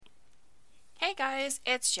guys,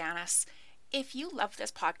 it's Janice. If you love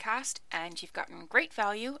this podcast and you've gotten great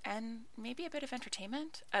value and maybe a bit of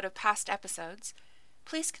entertainment out of past episodes,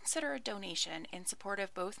 please consider a donation in support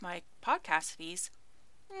of both my podcast fees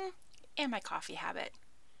and my coffee habit.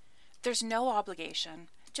 There's no obligation.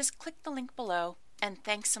 Just click the link below, and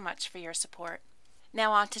thanks so much for your support.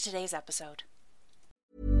 Now on to today's episode.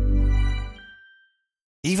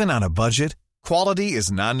 Even on a budget, quality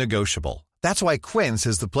is non-negotiable. That's why Quince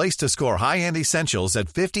is the place to score high-end essentials at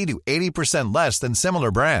 50 to 80% less than similar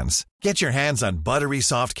brands. Get your hands on buttery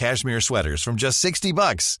soft cashmere sweaters from just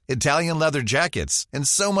 $60, Italian leather jackets, and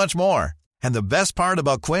so much more. And the best part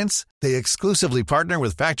about Quince, they exclusively partner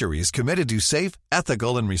with factories committed to safe,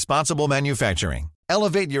 ethical, and responsible manufacturing.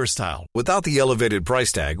 Elevate your style without the elevated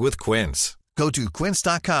price tag with Quince. Go to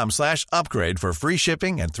quince.com/upgrade for free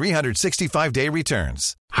shipping and 365-day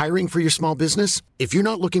returns. Hiring for your small business? If you're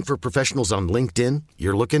not looking for professionals on LinkedIn,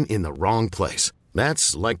 you're looking in the wrong place.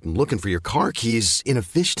 That's like looking for your car keys in a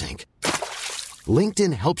fish tank.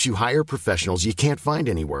 LinkedIn helps you hire professionals you can't find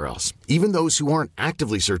anywhere else, even those who aren't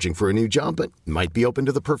actively searching for a new job but might be open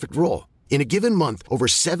to the perfect role. In a given month, over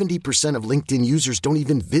 70% of LinkedIn users don't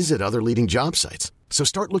even visit other leading job sites. So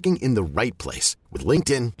start looking in the right place. With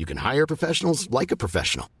LinkedIn, you can hire professionals like a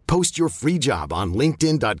professional. Post your free job on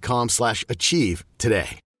linkedin.com/achieve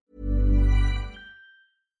today.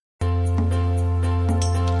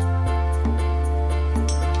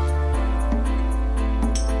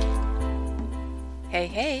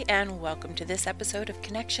 Hey, and welcome to this episode of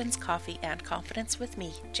Connections, Coffee, and Confidence with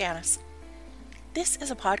me, Janice. This is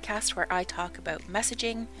a podcast where I talk about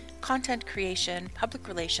messaging, content creation, public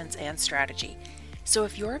relations, and strategy. So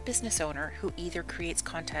if you're a business owner who either creates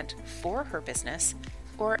content for her business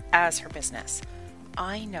or as her business,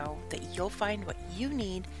 I know that you'll find what you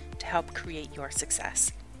need to help create your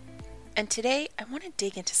success. And today I want to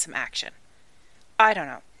dig into some action. I don't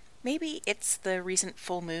know, maybe it's the recent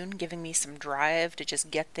full moon giving me some drive to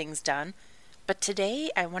just get things done, but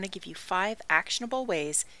today I want to give you 5 actionable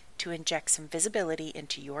ways to inject some visibility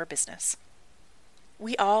into your business.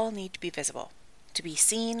 We all need to be visible, to be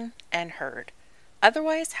seen and heard.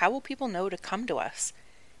 Otherwise, how will people know to come to us?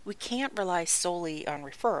 We can't rely solely on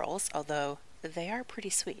referrals, although they are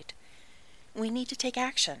pretty sweet. We need to take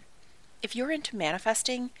action. If you're into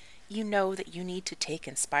manifesting, you know that you need to take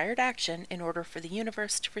inspired action in order for the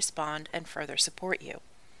universe to respond and further support you.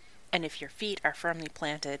 And if your feet are firmly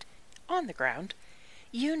planted on the ground,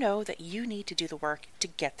 you know that you need to do the work to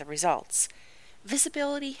get the results.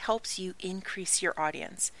 Visibility helps you increase your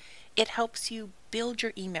audience. It helps you build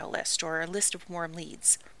your email list or a list of warm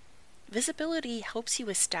leads. Visibility helps you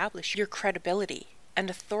establish your credibility and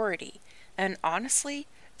authority. And honestly,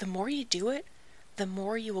 the more you do it, the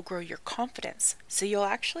more you will grow your confidence, so you'll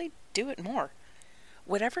actually do it more.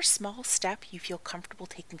 Whatever small step you feel comfortable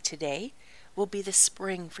taking today will be the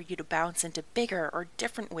spring for you to bounce into bigger or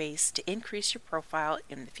different ways to increase your profile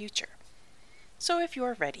in the future. So if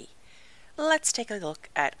you're ready, let's take a look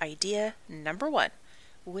at idea number 1,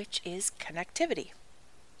 which is connectivity.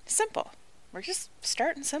 Simple. We're just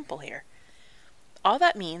starting simple here. All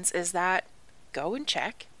that means is that go and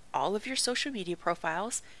check all of your social media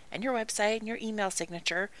profiles and your website and your email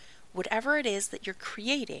signature, whatever it is that you're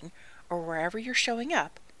creating or wherever you're showing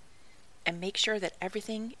up, and make sure that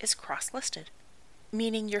everything is cross-listed.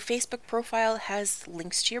 Meaning your Facebook profile has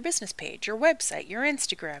links to your business page, your website, your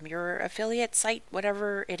Instagram, your affiliate site,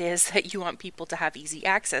 whatever it is that you want people to have easy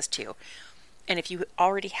access to. And if you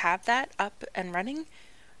already have that up and running,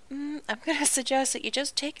 I'm going to suggest that you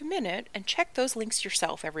just take a minute and check those links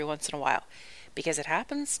yourself every once in a while, because it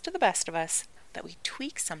happens to the best of us that we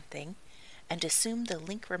tweak something and assume the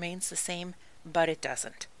link remains the same, but it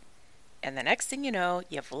doesn't. And the next thing you know,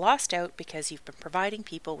 you've lost out because you've been providing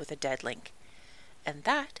people with a dead link. And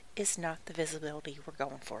that is not the visibility we're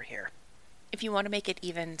going for here. If you want to make it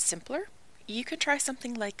even simpler, you can try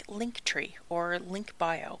something like Linktree or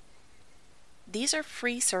LinkBio. These are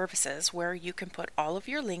free services where you can put all of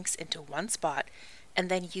your links into one spot and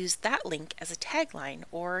then use that link as a tagline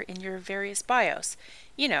or in your various bios.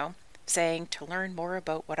 You know, saying to learn more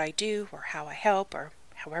about what I do or how I help or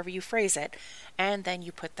however you phrase it, and then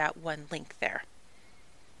you put that one link there.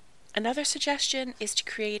 Another suggestion is to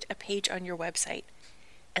create a page on your website,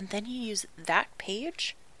 and then you use that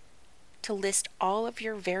page to list all of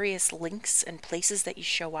your various links and places that you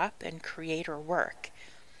show up and create or work.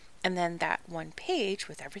 And then that one page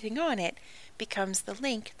with everything on it becomes the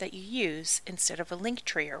link that you use instead of a link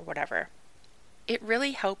tree or whatever. It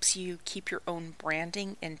really helps you keep your own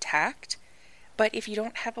branding intact, but if you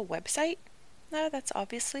don't have a website, that's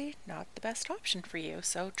obviously not the best option for you,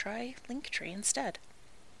 so try Linktree instead.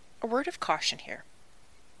 A word of caution here.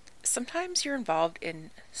 Sometimes you're involved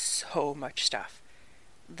in so much stuff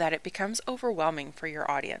that it becomes overwhelming for your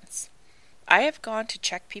audience. I have gone to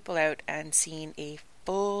check people out and seen a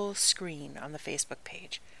full screen on the Facebook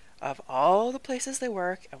page of all the places they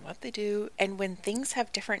work and what they do, and when things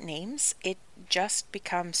have different names, it just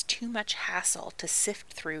becomes too much hassle to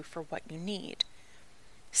sift through for what you need.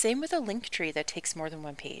 Same with a link tree that takes more than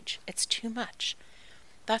one page. It's too much.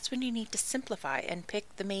 That's when you need to simplify and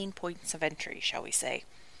pick the main points of entry, shall we say.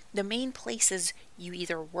 The main places you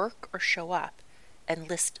either work or show up, and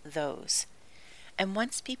list those. And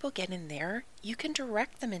once people get in there, you can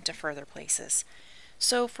direct them into further places.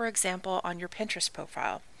 So, for example, on your Pinterest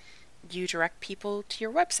profile, you direct people to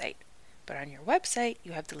your website. But on your website,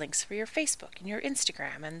 you have the links for your Facebook and your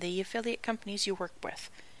Instagram and the affiliate companies you work with.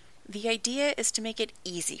 The idea is to make it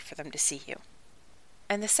easy for them to see you.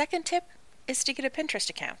 And the second tip is to get a Pinterest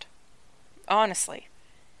account. Honestly,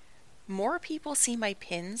 more people see my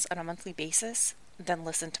pins on a monthly basis than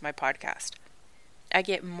listen to my podcast. I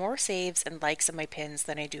get more saves and likes on my pins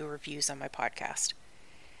than I do reviews on my podcast.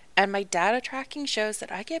 And my data tracking shows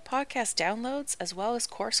that I get podcast downloads as well as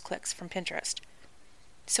course clicks from Pinterest.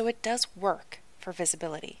 So it does work for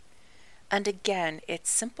visibility. And again, it's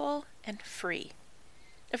simple and free.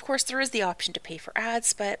 Of course, there is the option to pay for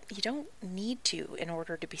ads, but you don't need to in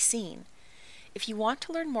order to be seen. If you want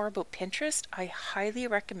to learn more about Pinterest, I highly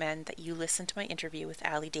recommend that you listen to my interview with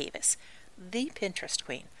Allie Davis, the Pinterest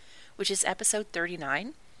Queen, which is episode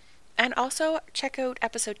 39. And also check out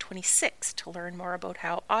episode 26 to learn more about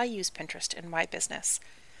how I use Pinterest in my business.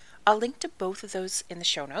 I'll link to both of those in the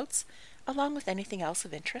show notes, along with anything else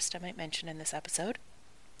of interest I might mention in this episode.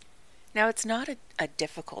 Now, it's not a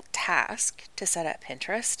difficult task to set up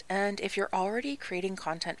Pinterest, and if you're already creating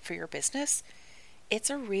content for your business, it's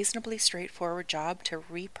a reasonably straightforward job to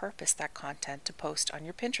repurpose that content to post on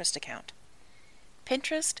your Pinterest account.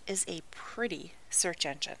 Pinterest is a pretty search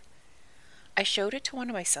engine. I showed it to one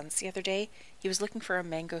of my sons the other day. He was looking for a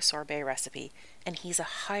mango sorbet recipe, and he's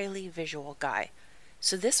a highly visual guy,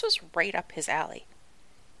 so this was right up his alley.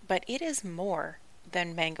 But it is more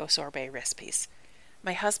than mango sorbet recipes.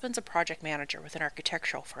 My husband's a project manager with an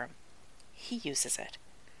architectural firm. He uses it.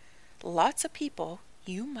 Lots of people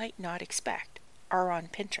you might not expect are on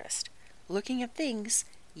Pinterest, looking at things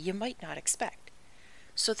you might not expect.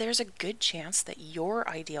 So there's a good chance that your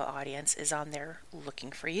ideal audience is on there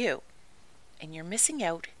looking for you. And you're missing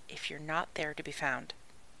out if you're not there to be found.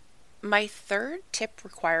 My third tip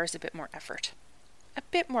requires a bit more effort, a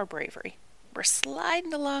bit more bravery. We're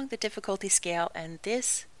sliding along the difficulty scale, and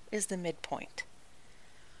this is the midpoint.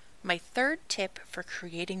 My third tip for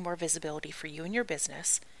creating more visibility for you and your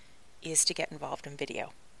business is to get involved in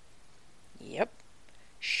video. Yep,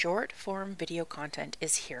 short form video content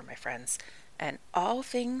is here, my friends, and all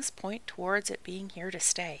things point towards it being here to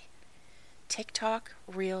stay. TikTok,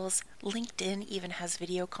 Reels, LinkedIn even has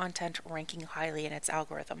video content ranking highly in its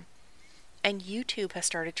algorithm. And YouTube has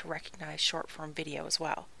started to recognize short-form video as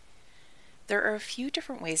well. There are a few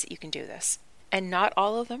different ways that you can do this, and not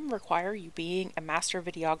all of them require you being a master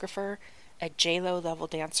videographer, a J-Lo level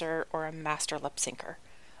dancer, or a master lip syncer.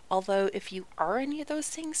 Although if you are any of those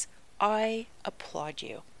things, I applaud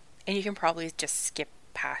you. And you can probably just skip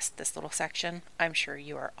past this little section. I'm sure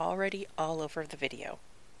you are already all over the video.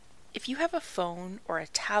 If you have a phone or a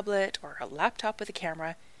tablet or a laptop with a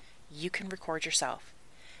camera, you can record yourself.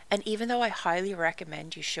 And even though I highly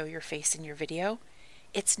recommend you show your face in your video,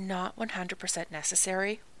 it's not 100%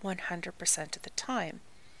 necessary 100% of the time.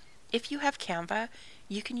 If you have Canva,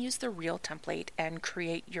 you can use the Reel template and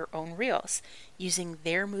create your own Reels using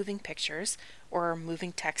their moving pictures or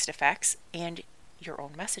moving text effects and your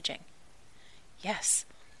own messaging. Yes,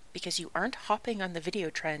 because you aren't hopping on the video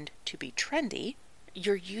trend to be trendy,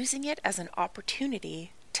 you're using it as an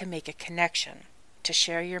opportunity to make a connection, to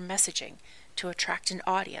share your messaging, to attract an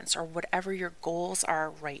audience, or whatever your goals are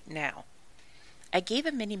right now. I gave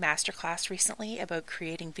a mini masterclass recently about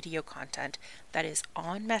creating video content that is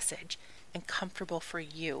on message and comfortable for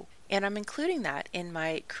you, and I'm including that in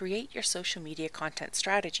my Create Your Social Media Content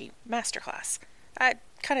Strategy masterclass,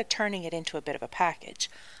 kind of turning it into a bit of a package.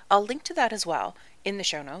 I'll link to that as well in the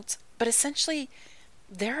show notes, but essentially,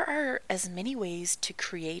 there are as many ways to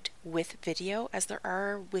create with video as there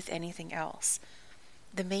are with anything else.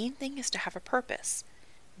 The main thing is to have a purpose,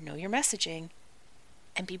 know your messaging,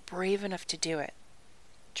 and be brave enough to do it.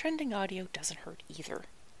 Trending audio doesn't hurt either.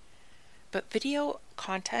 But video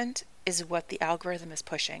content is what the algorithm is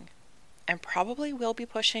pushing, and probably will be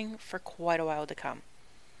pushing for quite a while to come.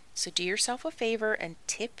 So do yourself a favor and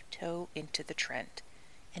tiptoe into the trend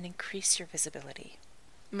and increase your visibility.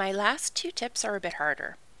 My last two tips are a bit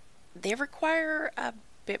harder. they require a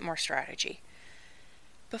bit more strategy.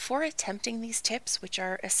 Before attempting these tips, which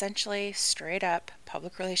are essentially straight up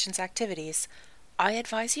public relations activities, I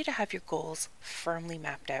advise you to have your goals firmly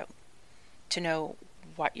mapped out, to know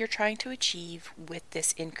what you're trying to achieve with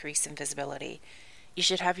this increase in visibility. You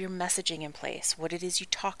should have your messaging in place, what it is you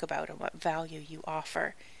talk about and what value you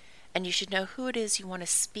offer. And you should know who it is you want to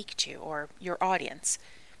speak to, or your audience,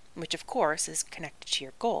 which of course is connected to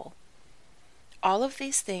your goal. All of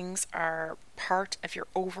these things are part of your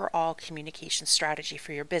overall communication strategy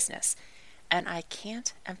for your business, and I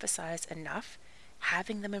can't emphasize enough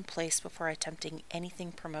having them in place before attempting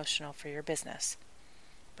anything promotional for your business,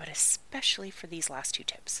 but especially for these last two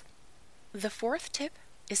tips. The fourth tip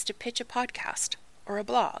is to pitch a podcast, or a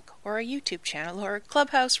blog, or a YouTube channel, or a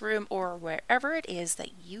Clubhouse room, or wherever it is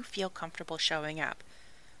that you feel comfortable showing up,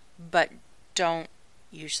 but don't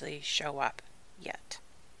usually show up yet.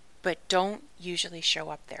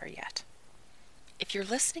 If you're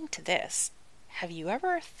listening to this, have you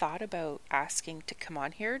ever thought about asking to come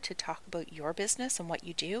on here to talk about your business and what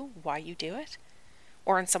you do, why you do it?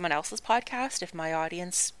 Or on someone else's podcast if my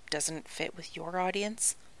audience doesn't fit with your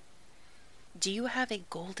audience? Do you have a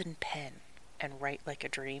golden pen and write like a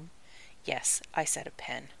dream? Yes, I said a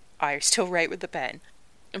pen. I still write with a pen.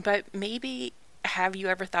 But maybe have you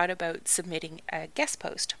ever thought about submitting a guest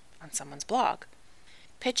post on someone's blog?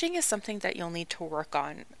 Pitching is something that you'll need to work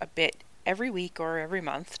on a bit every week or every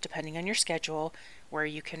month, depending on your schedule, where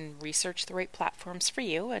you can research the right platforms for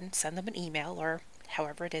you and send them an email or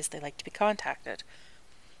however it is they like to be contacted.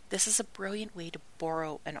 This is a brilliant way to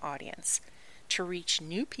borrow an audience, to reach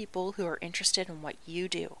new people who are interested in what you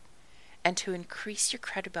do, and to increase your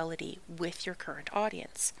credibility with your current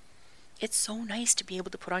audience. It's so nice to be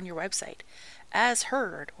able to put on your website, as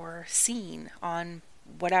heard or seen on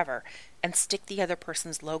whatever, and stick the other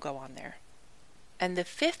person's logo on there. And the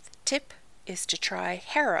fifth tip is to try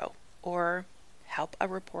HARO, or help a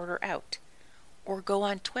reporter out, or go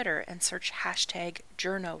on Twitter and search hashtag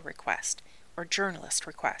journo request or journalist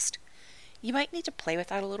request. You might need to play with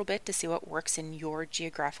that a little bit to see what works in your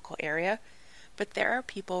geographical area, but there are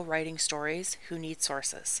people writing stories who need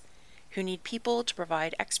sources, who need people to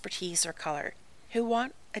provide expertise or color, who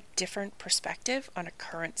want a different perspective on a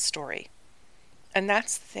current story. And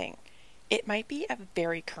that's the thing. It might be a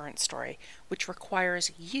very current story, which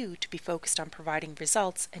requires you to be focused on providing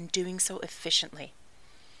results and doing so efficiently.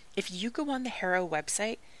 If you go on the HARO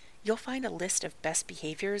website, you'll find a list of best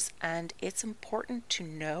behaviors, and it's important to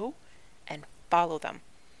know and follow them,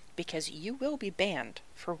 because you will be banned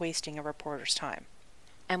for wasting a reporter's time.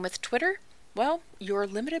 And with Twitter, well, you're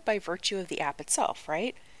limited by virtue of the app itself,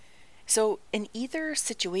 right? So in either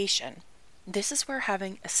situation, this is where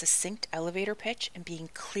having a succinct elevator pitch and being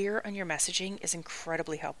clear on your messaging is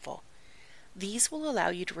incredibly helpful. These will allow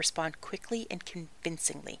you to respond quickly and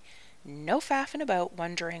convincingly. No faffing about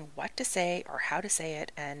wondering what to say or how to say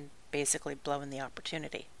it and basically blowing the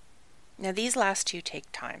opportunity. Now, these last two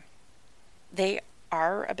take time. They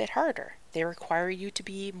are a bit harder. They require you to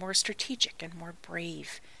be more strategic and more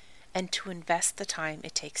brave, and to invest the time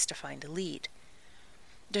it takes to find a lead.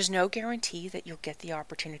 There's no guarantee that you'll get the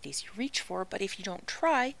opportunities you reach for, but if you don't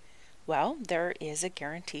try, well, there is a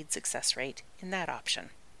guaranteed success rate in that option.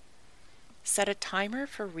 Set a timer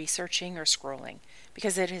for researching or scrolling,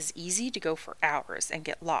 because it is easy to go for hours and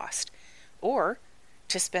get lost, or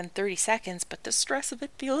to spend 30 seconds, but the stress of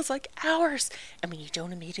it feels like hours, and when you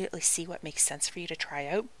don't immediately see what makes sense for you to try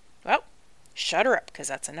out, well, shut her up, because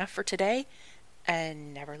that's enough for today,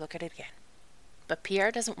 and never look at it again. But PR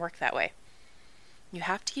doesn't work that way. You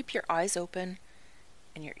have to keep your eyes open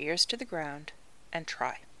and your ears to the ground and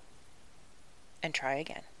try. And try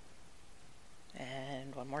again.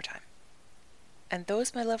 And one more time. And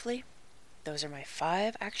those, my lovely, those are my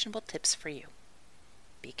 5 actionable tips for you.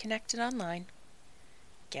 Be connected online.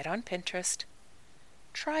 Get on Pinterest.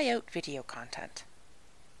 Try out video content.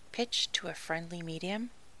 Pitch to a friendly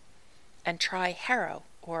medium. And try HARO,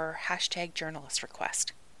 or hashtag journalist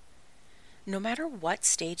request. No matter what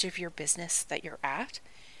stage of your business that you're at,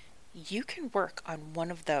 you can work on one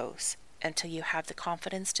of those until you have the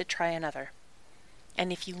confidence to try another.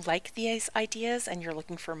 And if you like these ideas and you're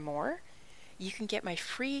looking for more, you can get my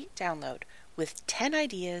free download with 10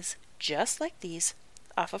 ideas just like these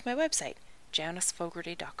off of my website,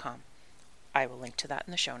 janicefogarty.com. I will link to that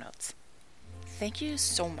in the show notes. Thank you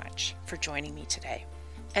so much for joining me today.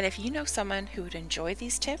 And if you know someone who would enjoy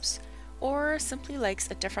these tips, or simply likes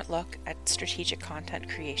a different look at strategic content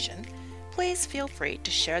creation, please feel free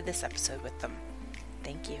to share this episode with them.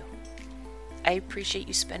 Thank you. I appreciate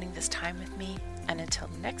you spending this time with me, and until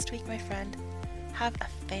next week, my friend, Have a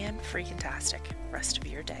fan-freaking-tastic rest of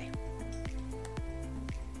your day.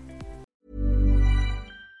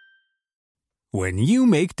 When you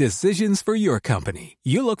make decisions for your company,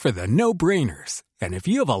 you look for the no-brainers. And if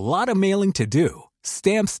you have a lot of mailing to do,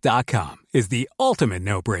 Stamps.com is the ultimate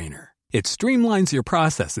no-brainer. It streamlines your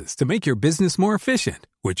processes to make your business more efficient,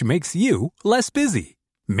 which makes you less busy.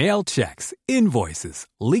 Mail checks, invoices,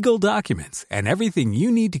 legal documents, and everything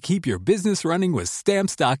you need to keep your business running with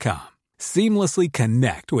Stamps.com. Seamlessly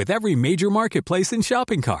connect with every major marketplace and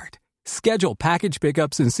shopping cart. Schedule package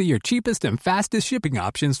pickups and see your cheapest and fastest shipping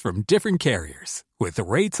options from different carriers, with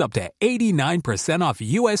rates up to 89% off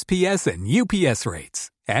USPS and UPS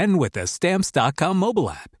rates. And with the Stamps.com mobile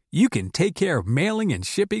app, you can take care of mailing and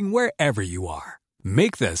shipping wherever you are.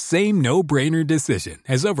 Make the same no-brainer decision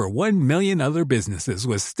as over 1 million other businesses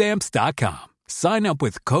with Stamps.com. Sign up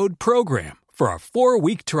with code PROGRAM for a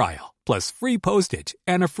 4-week trial, plus free postage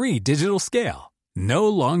and a free digital scale. No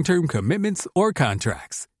long-term commitments or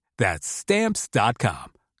contracts. That's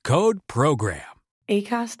Stamps.com. Code PROGRAM.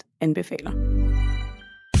 Acast anbefaler.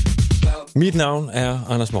 Mit navn er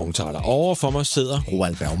Anders Morgenthaler. Over for mig sidder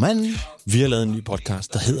Roald Bergmann. Vi har lavet en ny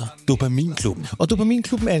podcast, der hedder Dopaminklubben. Og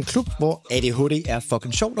Dopaminklubben er en klub, hvor ADHD er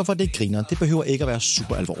fucking sjovt, og hvor det griner. Det behøver ikke at være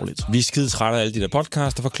super alvorligt. Vi er skide trætte af alle de der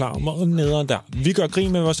podcasts, der forklarer mig nederen der. Vi gør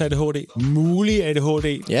grin med vores ADHD. Mulig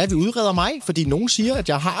ADHD. Ja, vi udreder mig, fordi nogen siger, at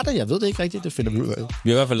jeg har det. Jeg ved det ikke rigtigt, det finder vi ud af. Vi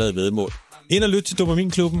har i hvert fald lavet væddemål. Ind og lyt til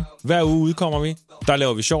Dopaminklubben. Hver uge udkommer vi. Der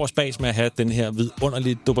laver vi sjov og spas med at have den her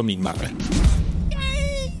vidunderlige dopaminmangel.